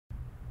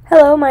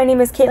Hello, my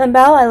name is Katelyn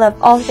Bell. I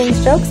love all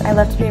things jokes. I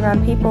love to be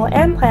around people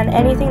and plan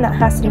anything that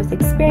has to do with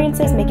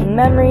experiences, making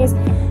memories,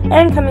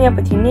 and coming up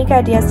with unique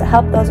ideas to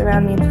help those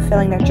around me in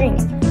fulfilling their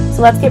dreams.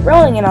 So let's get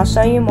rolling and I'll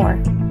show you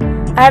more.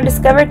 I have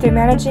discovered through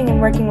managing and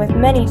working with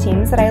many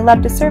teams that I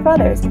love to serve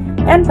others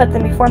and put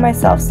them before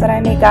myself so that I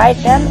may guide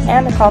them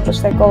and accomplish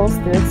their goals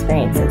through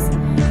experiences.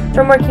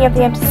 From working at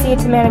the MTC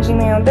to managing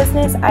my own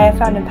business, I have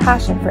found a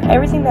passion for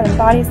everything that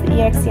embodies the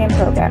EXDM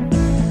program.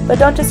 But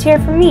don't just hear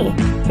from me,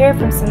 hear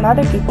from some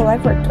other people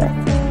I've worked with.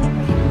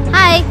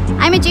 Hi,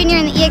 I'm a junior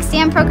in the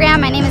EXDM program.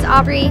 My name is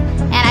Aubrey,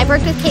 and I've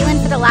worked with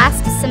Katelyn for the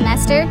last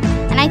semester,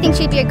 and I think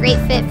she'd be a great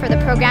fit for the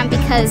program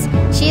because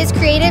she is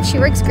creative, she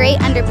works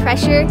great under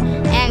pressure,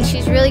 and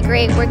she's really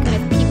great working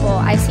with people.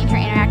 I've seen her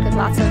interact with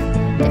lots of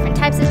different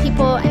types of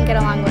people and get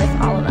along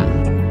with all of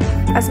them.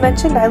 As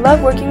mentioned, I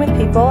love working with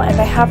people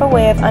and I have a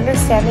way of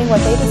understanding what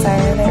they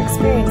desire and their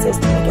experiences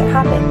to make it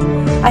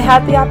happen. I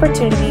had the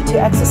opportunity to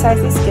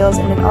exercise these skills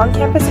in an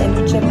on-campus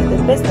internship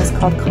with a business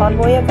called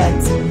Convoy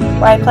Events,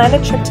 where I planned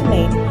a trip to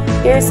Maine.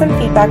 Here is some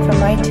feedback from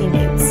my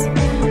teammates.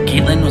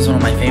 Katelyn was one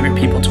of my favorite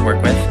people to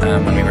work with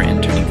when we were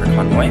interning for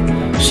Convoy.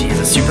 She is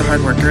a super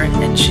hard worker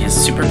and she is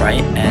super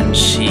bright and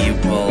she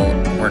will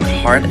work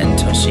hard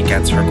until she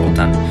gets her goal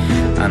done.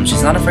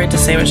 She's not afraid to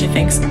say what she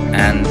thinks,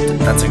 and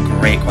that's a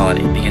great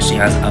quality because she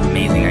has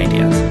amazing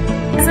ideas.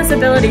 She has this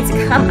ability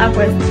to come up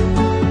with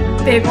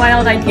big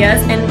wild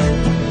ideas and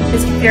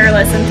is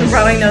fearless in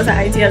throwing those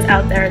ideas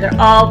out there. They're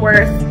all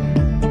worth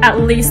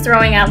at least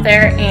throwing out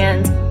there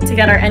and to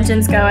get our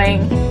engines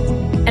going.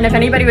 And if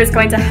anybody was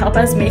going to help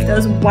us make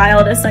those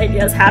wildest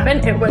ideas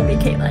happen, it would be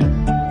Katelyn.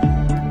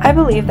 I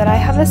believe that I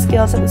have the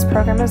skills that this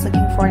program is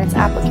looking for in its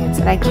applicants,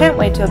 and I can't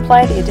wait to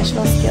apply the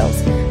additional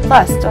skills.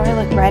 Plus, don't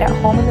I look right at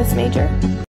home in this major?